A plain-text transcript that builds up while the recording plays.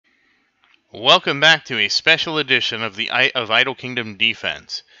Welcome back to a special edition of Idle Kingdom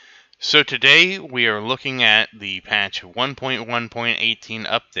Defense. So today we are looking at the patch 1.1.18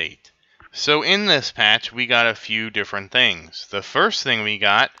 update. So in this patch we got a few different things. The first thing we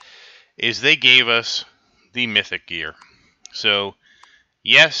got is they gave us the mythic gear. So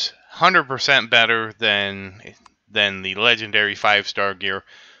yes, 100% better than the legendary 5-star gear.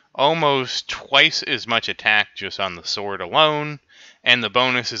 Almost twice as much attack just on the sword alone. And the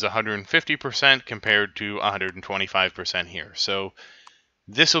bonus is 150% compared to 125% here. So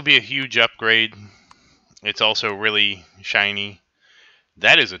this will be a huge upgrade. It's also really shiny.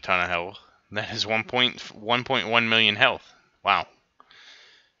 That is a ton of health. That is 1.1 million health. Wow.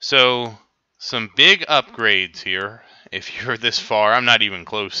 So some big upgrades here. If you're this far, I'm not even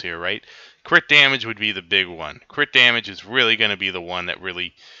close here, right? Crit damage would be the big one. Crit damage is really going to be the one that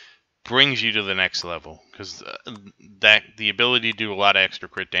really brings you to the next level, because the ability to do a lot of extra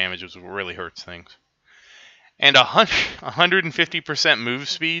crit damage is what really hurts things. And 150% move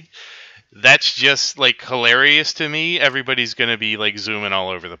speed, that's just like hilarious to me. Everybody's going to be like zooming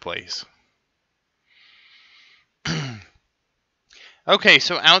all over the place. Okay,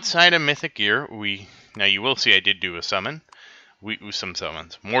 so outside of Mythic Gear, now you will see I did do a summon. Some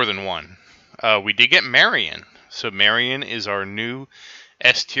summons, more than one. We did get Marion. So Marion is our new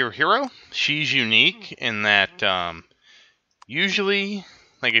S-tier hero. She's unique in that usually,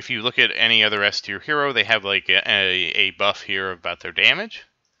 like if you look at any other S-tier hero, they have like a buff here about their damage.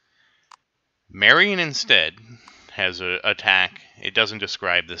 Marion instead has an attack. It doesn't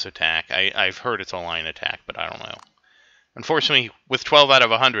describe this attack. I've heard it's a line attack, but I don't know. Unfortunately, with 12 out of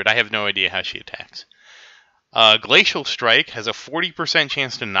 100, I have no idea how she attacks. Glacial Strike has a 40%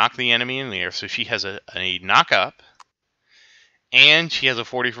 chance to knock the enemy in the air, so she has a knock up. And she has a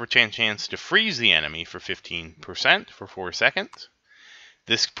 40% chance to freeze the enemy for 15% for 4 seconds.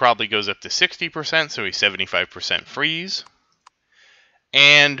 This probably goes up to 60%, so a 75% freeze.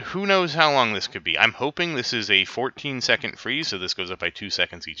 And who knows how long this could be. I'm hoping this is a 14-second freeze, so this goes up by 2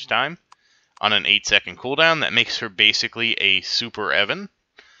 seconds each time. On an 8-second cooldown, that makes her basically a super Evan.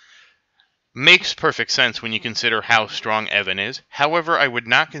 Makes perfect sense when you consider how strong Evan is. However, I would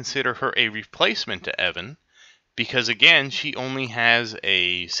not consider her a replacement to Evan, because again, she only has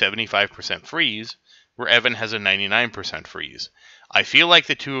a 75% freeze, where Evan has a 99% freeze. I feel like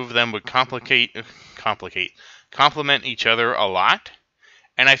the two of them would complement each other a lot,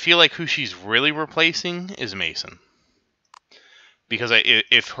 and I feel like who she's really replacing is Mason. Because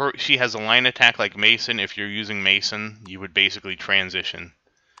if she has a line attack like Mason, if you're using Mason, you would basically transition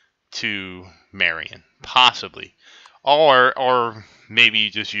to Marion, possibly. Or maybe you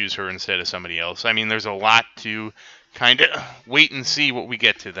just use her instead of somebody else. I mean, there's a lot to kind of wait and see what we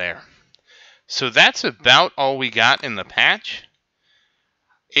get to there. So that's about all we got in the patch.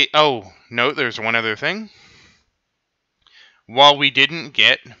 Oh, no, there's one other thing. While we didn't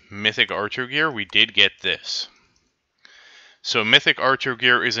get Mythic Archer Gear, we did get this. So Mythic Archer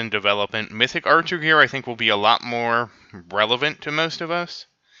Gear is in development. Mythic Archer Gear, I think, will be a lot more relevant to most of us.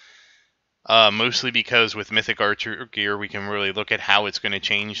 Mostly because with Mythic Archer Gear, we can really look at how it's going to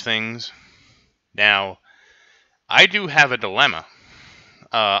change things. Now, I do have a dilemma.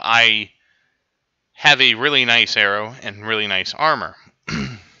 I have a really nice arrow and really nice armor.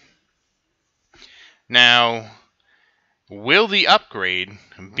 Now, will the upgrade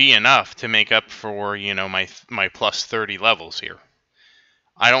be enough to make up for, my plus 30 levels here?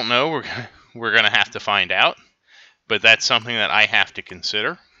 I don't know. We're going to have to find out. But that's something that I have to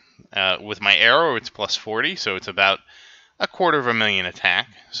consider. With my arrow, it's plus 40, so it's about 250,000 attack,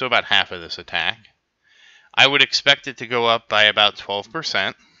 so about half of this attack. I would expect it to go up by about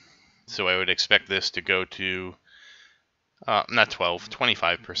 12%, so I would expect this to go to, not 12,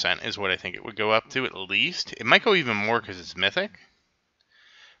 25% is what I think it would go up to at least. It might go even more because it's mythic,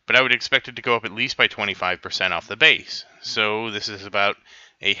 but I would expect it to go up at least by 25% off the base. So this is about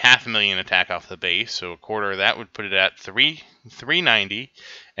a 500,000 attack off the base, so a quarter of that would put it at 390,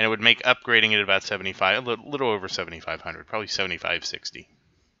 and it would make upgrading it about 75, a little over 7,500, probably 7,560.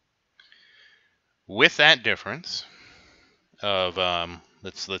 With that difference of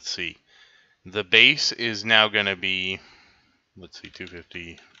let's see, the base is now going to be, let's see,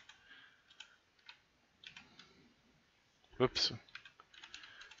 250. Whoops.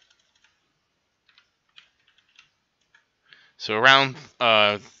 So around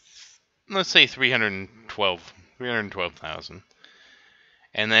let's say 312,000.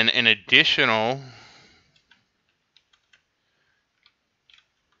 And then an additional,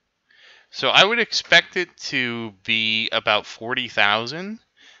 so I would expect it to be about 40,000,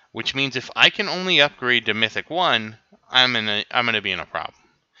 which means if I can only upgrade to Mythic 1, I'm gonna be in a problem.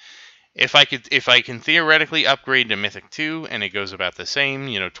 If I can theoretically upgrade to Mythic 2 and it goes about the same,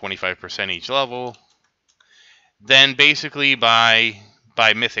 25% each level, then basically by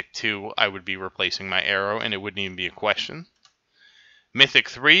Mythic 2 I would be replacing my arrow and it wouldn't even be a question. Mythic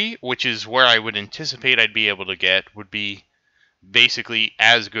 3, which is where I would anticipate I'd be able to get, would be basically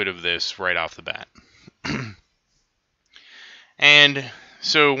as good of this right off the bat. And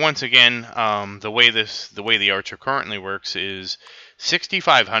so once again, the way the Archer currently works is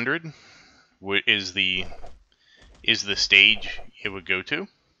 6,500 is the stage it would go to.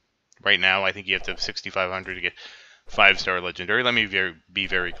 Right now, I think you have to have 6,500 to get 5-star legendary. Let me be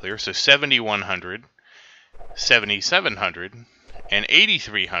very clear. So 7,100, 7,700, and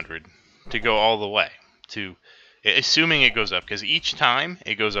 8,300 to go all the way to, assuming it goes up, because each time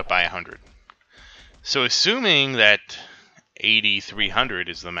it goes up by 100. So assuming that 8,300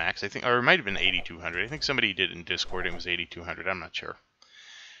 is the max, I think, or it might have been 8,200. I think somebody did in Discord it was 8,200. I'm not sure.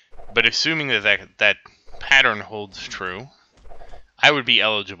 But assuming that pattern holds true, I would be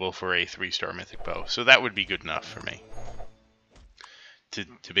eligible for a 3-star Mythic Bow. So that would be good enough for me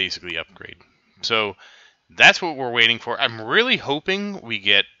to basically upgrade. So that's what we're waiting for. I'm really hoping we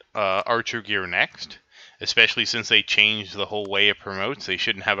get Archer gear next, especially since they changed the whole way it promotes. They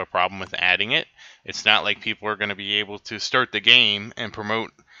shouldn't have a problem with adding it. It's not like people are going to be able to start the game and promote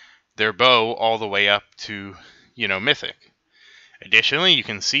their bow all the way up to, Mythic. Additionally, you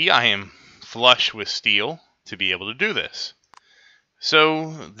can see I am flush with steel to be able to do this.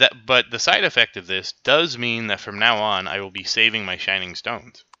 But the side effect of this does mean that from now on I will be saving my shining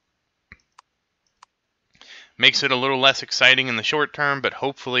stones. Makes it a little less exciting in the short term, but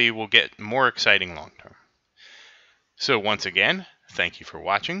hopefully will get more exciting long term. So once again, thank you for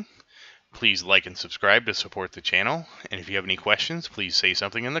watching. Please like and subscribe to support the channel, and if you have any questions, please say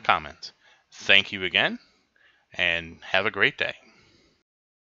something in the comments. Thank you again, and have a great day.